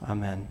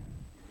Amen.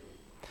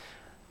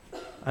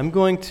 I'm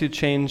going to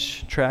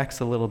change tracks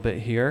a little bit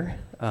here.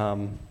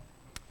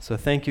 So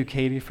thank you,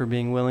 Katie, for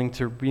being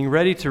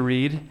ready to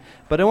read.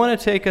 But I want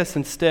to take us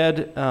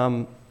instead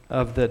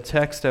of the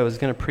text I was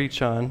going to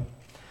preach on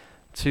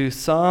to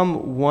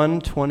Psalm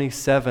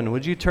 127.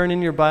 Would you turn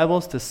in your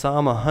Bibles to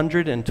Psalm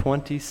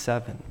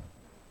 127?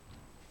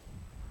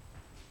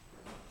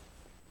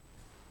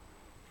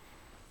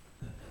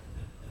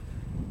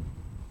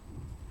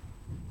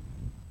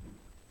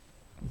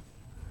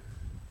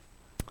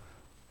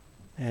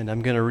 And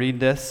I'm going to read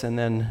this and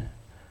then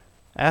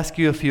ask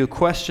you a few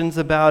questions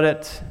about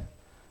it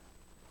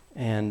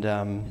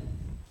and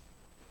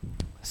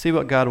see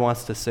what God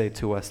wants to say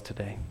to us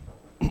today.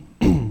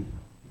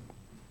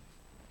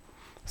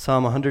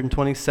 Psalm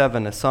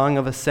 127, a song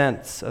of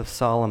ascents of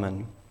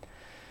Solomon.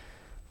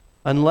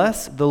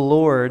 Unless the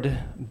Lord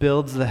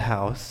builds the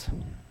house,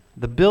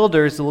 the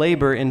builders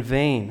labor in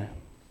vain.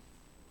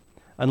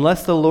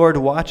 Unless the Lord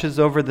watches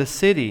over the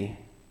city,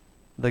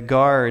 the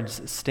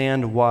guards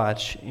stand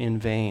watch in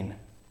vain.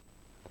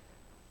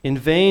 In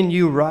vain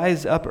you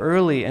rise up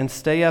early and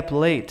stay up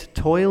late,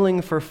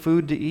 toiling for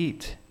food to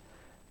eat,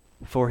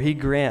 for he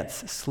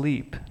grants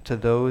sleep to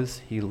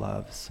those he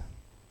loves.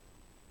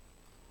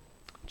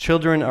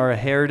 Children are a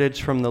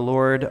heritage from the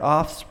Lord,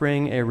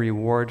 offspring a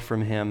reward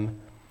from him.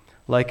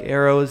 Like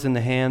arrows in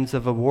the hands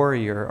of a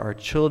warrior are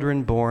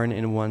children born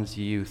in one's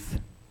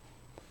youth.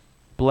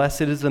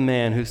 Blessed is the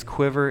man whose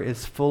quiver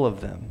is full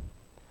of them.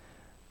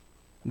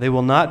 They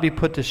will not be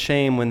put to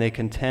shame when they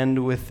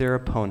contend with their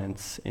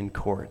opponents in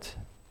court.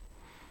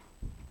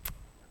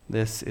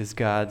 This is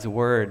God's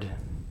word.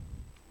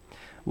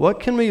 What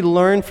can we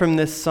learn from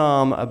this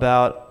psalm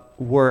about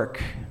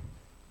work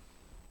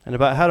and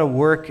about how to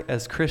work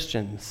as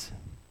Christians?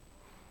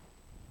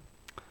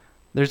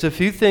 There's a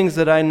few things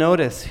that I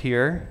notice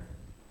here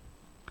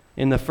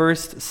in the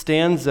first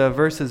stanza,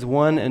 verses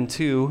 1 and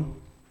 2.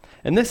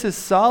 And this is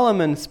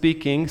Solomon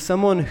speaking,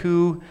 someone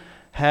who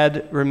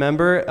had,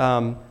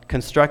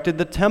 constructed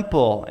the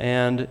temple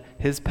and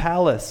his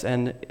palace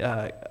and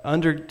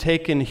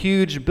undertaken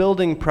huge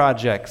building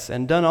projects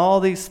and done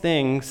all these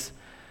things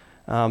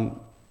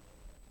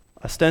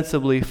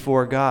ostensibly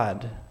for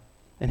God.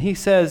 And he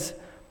says,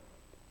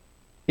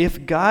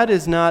 if God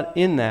is not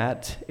in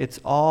that, it's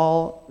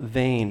all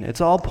vain. It's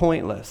all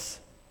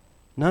pointless.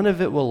 None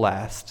of it will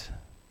last.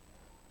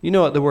 You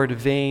know what the word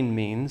vain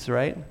means,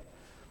 right?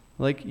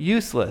 Like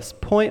useless,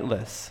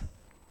 pointless,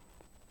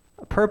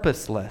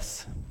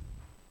 purposeless.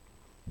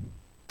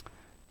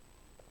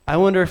 I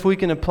wonder if we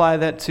can apply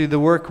that to the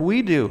work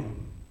we do.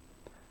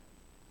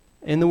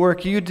 In the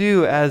work you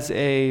do as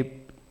a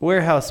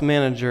warehouse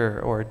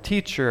manager or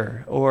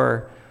teacher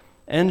or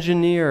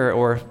engineer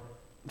or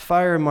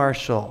fire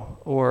marshal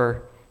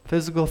or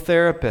physical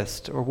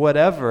therapist or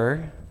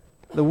whatever,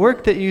 the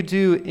work that you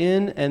do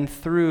in and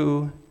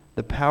through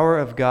the power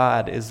of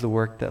God is the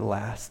work that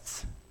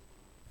lasts.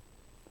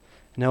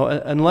 Now,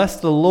 unless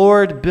the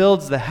Lord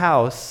builds the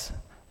house,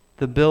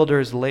 the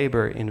builders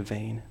labor in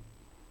vain.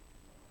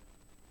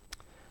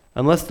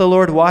 Unless the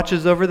Lord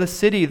watches over the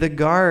city, the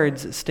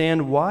guards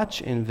stand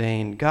watch in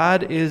vain.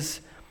 God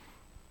is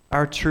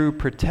our true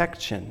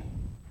protection.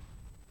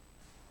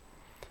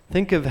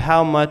 Think of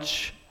how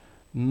much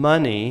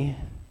money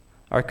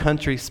our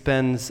country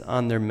spends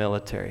on their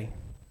military,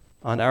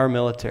 on our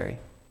military.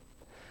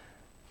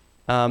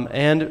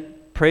 And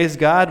praise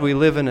God, we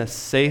live in a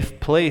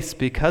safe place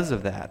because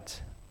of that.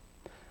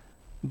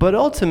 But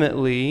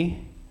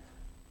ultimately,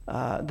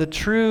 the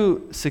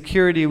true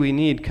security we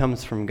need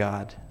comes from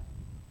God.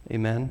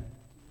 Amen.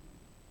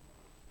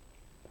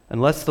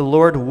 Unless the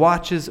Lord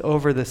watches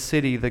over the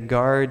city, the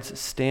guards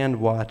stand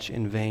watch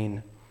in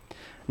vain.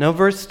 Now,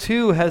 verse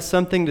 2 has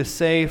something to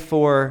say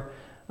for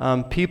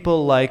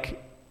people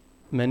like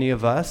many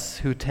of us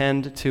who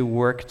tend to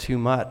work too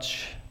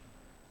much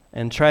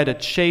and try to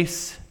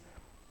chase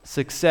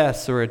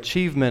success or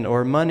achievement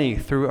or money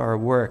through our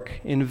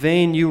work. In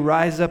vain you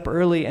rise up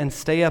early and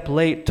stay up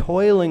late,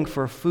 toiling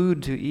for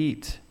food to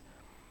eat,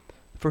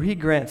 for he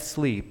grants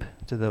sleep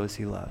to those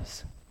he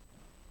loves.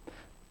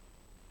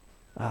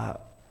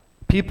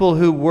 People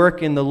who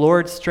work in the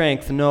Lord's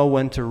strength know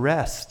when to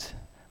rest,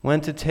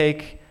 when to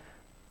take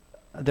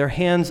their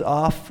hands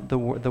off the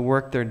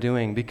work they're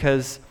doing,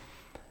 because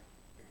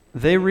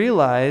they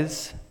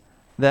realize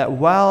that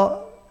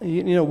while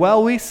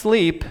we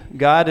sleep,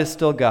 God is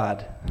still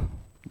God.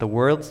 The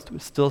world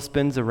still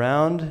spins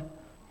around.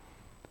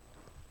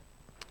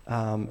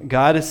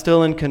 God is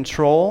still in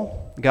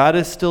control. God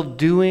is still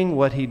doing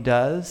what he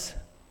does,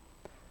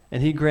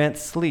 and he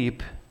grants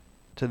sleep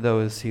to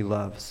those he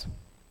loves.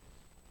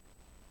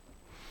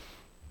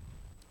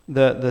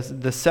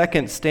 The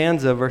second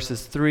stanza,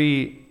 verses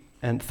 3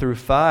 and through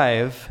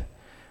 5,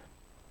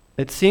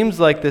 it seems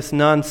like this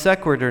non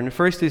sequitur. And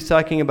first he's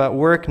talking about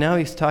work, now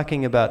he's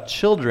talking about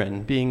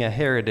children being a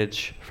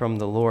heritage from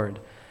the Lord.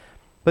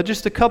 But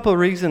just a couple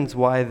reasons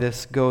why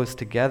this goes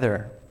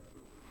together.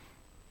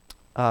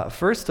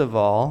 First of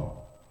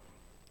all,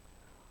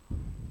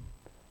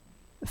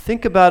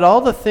 think about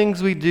all the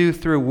things we do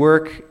through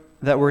work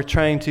that we're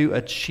trying to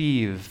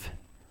achieve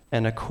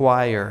and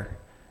acquire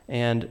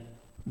and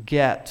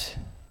get.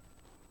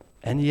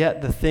 And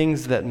yet the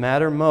things that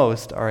matter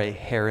most are a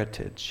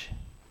heritage.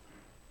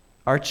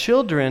 Our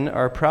children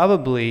are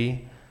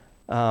probably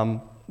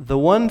the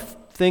one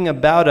thing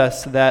about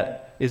us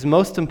that is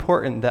most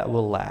important that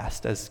will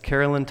last. As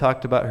Carolyn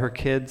talked about her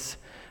kids,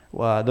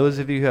 those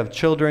of you who have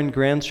children,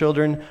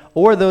 grandchildren,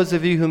 or those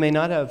of you who may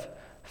not have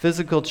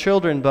physical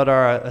children but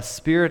are a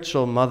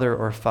spiritual mother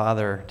or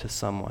father to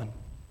someone.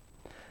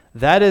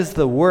 That is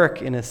the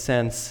work, in a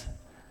sense,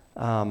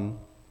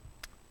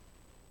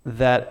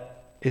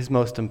 that is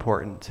most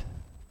important.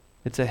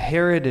 It's a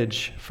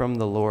heritage from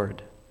the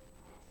Lord.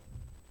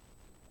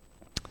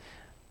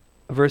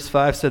 Verse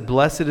 5 said,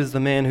 "Blessed is the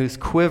man whose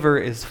quiver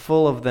is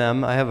full of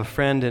them." I have a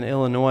friend in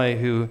Illinois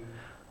who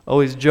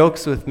always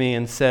jokes with me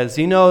and says,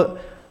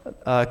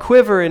 a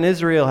quiver in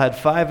Israel had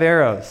 5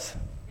 arrows.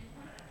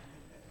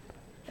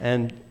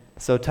 And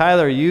so,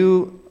 Tyler,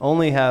 you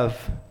only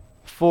have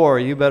 4.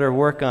 You better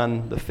work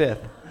on the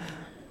 5th.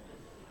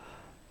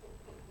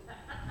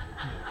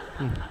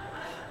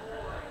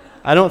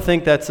 I don't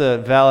think that's a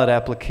valid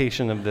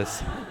application of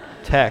this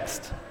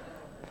text.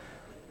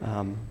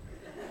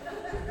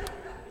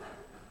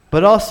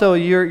 But also,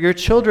 your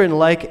children,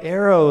 like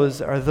arrows,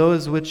 are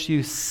those which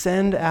you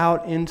send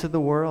out into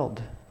the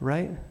world,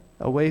 right?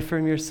 Away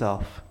from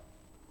yourself.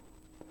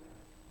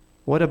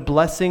 What a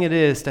blessing it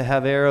is to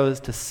have arrows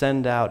to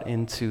send out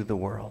into the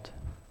world.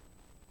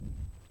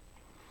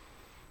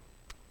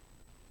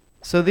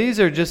 So these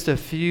are just a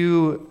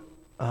few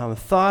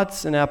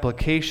thoughts and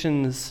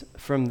applications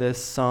from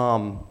this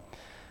psalm.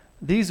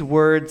 These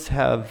words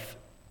have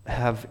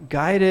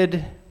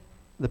guided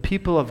the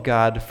people of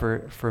God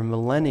for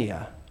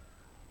millennia.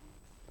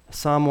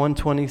 Psalm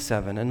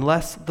 127,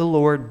 "Unless the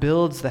Lord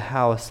builds the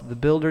house, the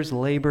builders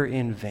labor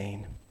in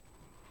vain."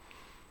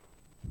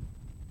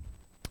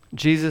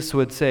 Jesus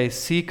would say,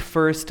 "Seek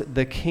first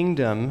the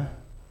kingdom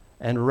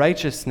and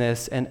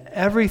righteousness, and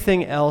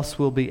everything else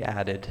will be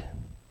added."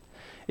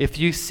 If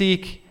you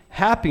seek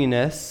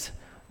happiness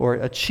or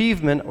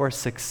achievement or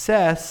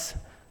success,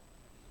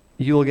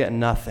 you will get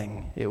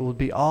nothing. It will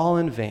be all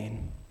in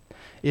vain.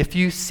 If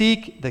you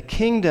seek the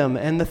kingdom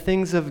and the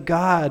things of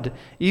God,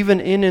 even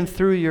in and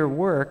through your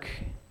work,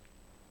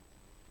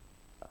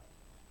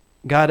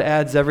 God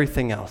adds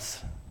everything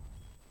else.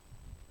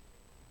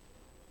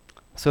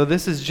 So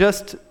this is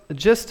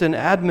just an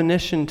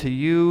admonition to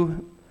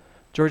you,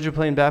 Georgia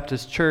Plain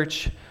Baptist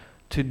Church,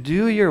 to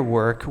do your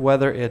work,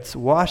 whether it's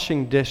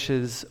washing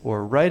dishes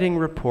or writing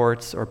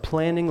reports or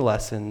planning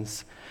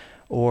lessons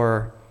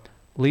or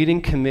leading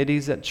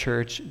committees at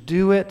church.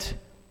 Do it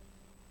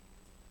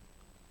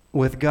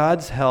with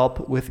God's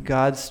help, with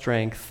God's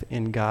strength,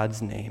 in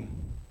God's name,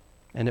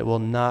 and it will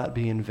not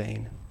be in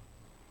vain.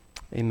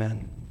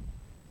 Amen.